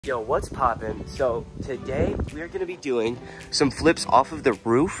Yo, what's poppin'? So today we are gonna be doing some flips off of the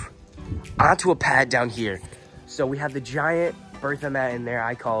roof onto a pad down here. So we have the giant Bertha mat in there,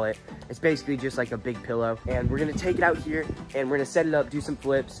 I call it. It's basically just like a big pillow. And we're gonna take it out here and we're gonna set it up, do some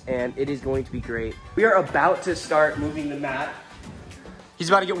flips, and it is going to be great. We are about to start moving the mat. He's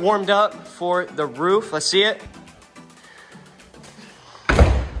about to get warmed up for the roof. Let's see it.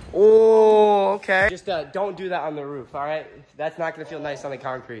 Oh, okay. Just don't do that on the roof, all right? That's not gonna feel nice on the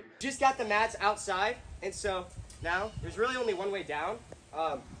concrete. Just got the mats outside, and so now there's really only one way down.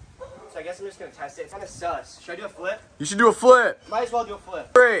 So I guess I'm just gonna test it. It's kind of sus. Should I do a flip? You should do a flip. Might as well do a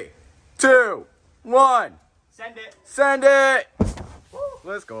flip. 3, 2, 1. Send it. Send it. Woo.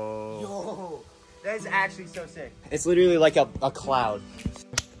 Let's go. Yo, that is actually so sick. It's literally like a cloud.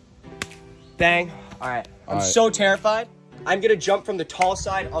 Bang. All right. I'm so terrified. I'm gonna jump from the tall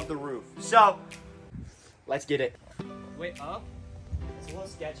side of the roof. So, let's get it. Wait up. It's a little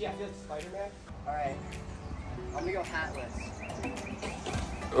sketchy. I feel like Spider-Man. All right. I'm gonna go hatless.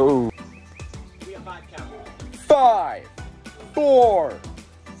 Oh. Give me a 5 count. 5, 4,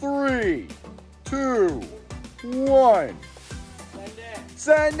 3, 2, 1. Send it.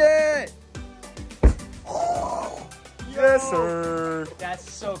 Send it. Yes, sir. That's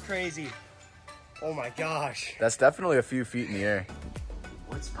so crazy. Oh my gosh. That's definitely a few feet in the air.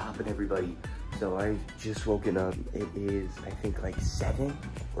 What's poppin', everybody? So I just woken up. It is, I think, like 7.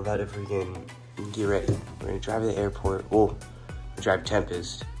 We're about to freaking get ready. We're gonna drive to the airport. Oh, drive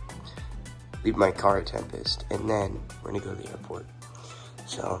Tempest. Leave my car at Tempest. And then we're gonna go to the airport.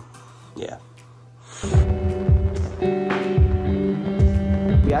 So, yeah.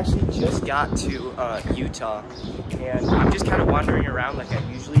 We actually just got to Utah. And I'm just kind of wandering around like I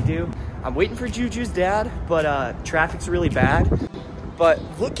usually do. I'm waiting for Juju's dad, but traffic's really bad. But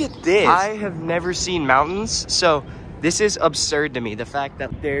look at this. I have never seen mountains, so this is absurd to me. The fact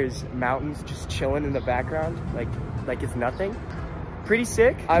that there's mountains just chilling in the background, like it's nothing. Pretty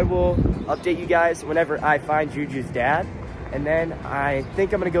sick. I will update you guys whenever I find Juju's dad. And then I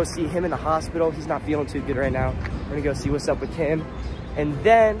think I'm gonna go see him in the hospital. He's not feeling too good right now. I'm gonna go see what's up with him. And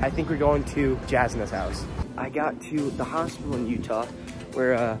then I think we're going to Jasna's house. I got to the hospital in Utah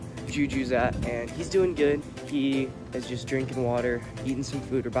where Juju's at, and he's doing good. He is just drinking water, eating some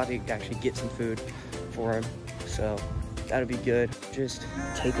food. We're about to actually get some food for him, so that'll be good. Just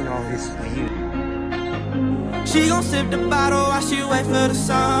taking all his food. She gon' sip the bottle while she wait for the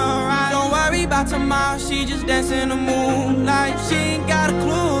sunrise. Don't worry about tomorrow, she just dancing in the moonlight. She ain't got a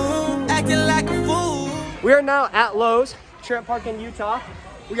clue, acting like a fool. We are now at Lowe's, Trent Park in Utah.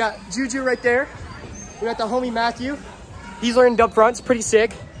 We got Juju right there. We got the homie Matthew. He's learning dub fronts, pretty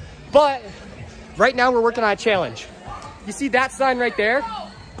sick. But right now we're working on a challenge. You see that sign right there?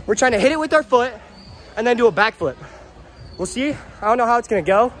 We're trying to hit it with our foot and then do a backflip. We'll see. I don't know how it's gonna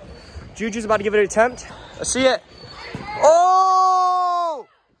go. Juju's about to give it an attempt. Let's see it. Oh!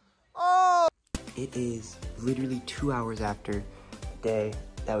 Oh! It is literally 2 hours after the day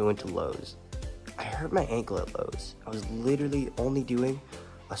that we went to Lowe's. I hurt my ankle at Lowe's. I was literally only doing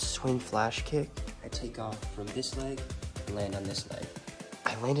a swing flash kick. I take off from this leg and land on this leg.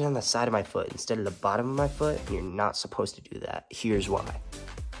 I landed on the side of my foot instead of the bottom of my foot, and you're not supposed to do that. Here's why.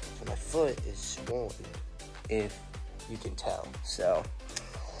 So my foot is swollen, if you can tell. So,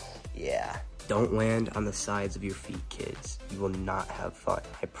 yeah. Don't land on the sides of your feet, kids. You will not have fun,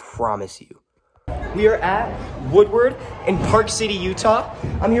 I promise you. We are at Woodward in Park City, Utah.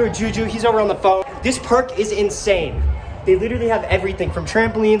 I'm here with Juju, he's over on the phone. This park is insane. They literally have everything from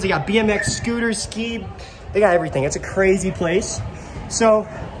trampolines, they got BMX, scooters, ski, they got everything. It's a crazy place. So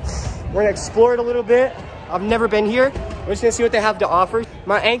we're gonna explore it a little bit. I've never been here. We're just gonna see what they have to offer.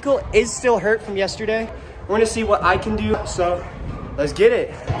 My ankle is still hurt from yesterday. We're gonna see what I can do. So let's get it.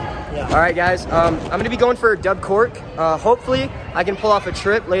 Yeah. All right, guys. I'm gonna be going for a dub cork. Hopefully I can pull off a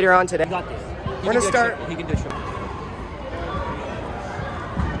trip later on today. Got this. We're gonna start. He can do a trip.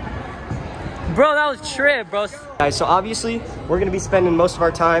 Bro, that was trip, bro. Guys, so obviously we're gonna be spending most of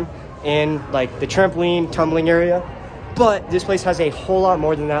our time in like the trampoline tumbling area. But this place has a whole lot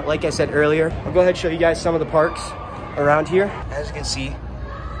more than that, like I said earlier. I'll go ahead and show you guys some of the parks around here. As you can see,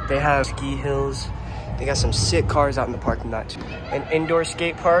 they have ski hills. They got some sick cars out in the parking lot too. An indoor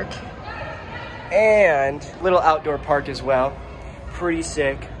skate park and little outdoor park as well. Pretty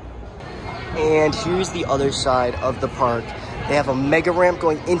sick. And here's the other side of the park. They have a mega ramp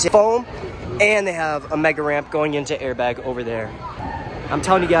going into foam, and they have a mega ramp going into airbag over there. I'm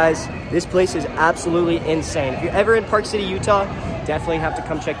telling you guys, this place is absolutely insane. If you're ever in Park City, Utah, definitely have to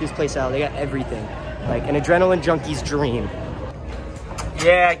come check this place out. They got everything. Like an adrenaline junkie's dream.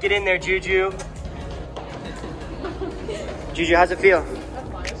 Yeah, get in there, Juju. Juju, how's it feel?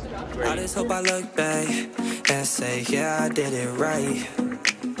 I just hope I look back and say, yeah, I did it right.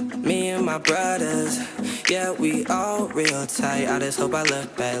 Me and my brothers, yeah, we all real tight. I just hope I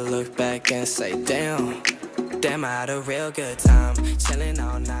look back and say, damn, I had a real good time, chilling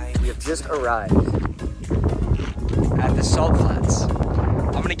all night. We have just arrived at the Salt Flats.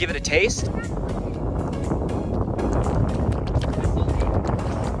 I'm gonna give it a taste. It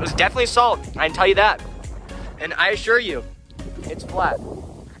was definitely salt, I can tell you that. And I assure you, it's flat.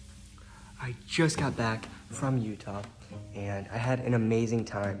 I just got back from Utah and I had an amazing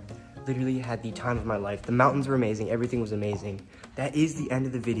time. Literally had the time of my life. The mountains were amazing, everything was amazing. That is the end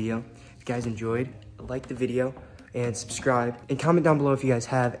of the video. If you guys enjoyed, like the video and subscribe and comment down below if you guys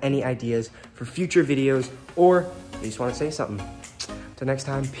have any ideas for future videos or you just want to say something. Till next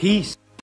time, peace.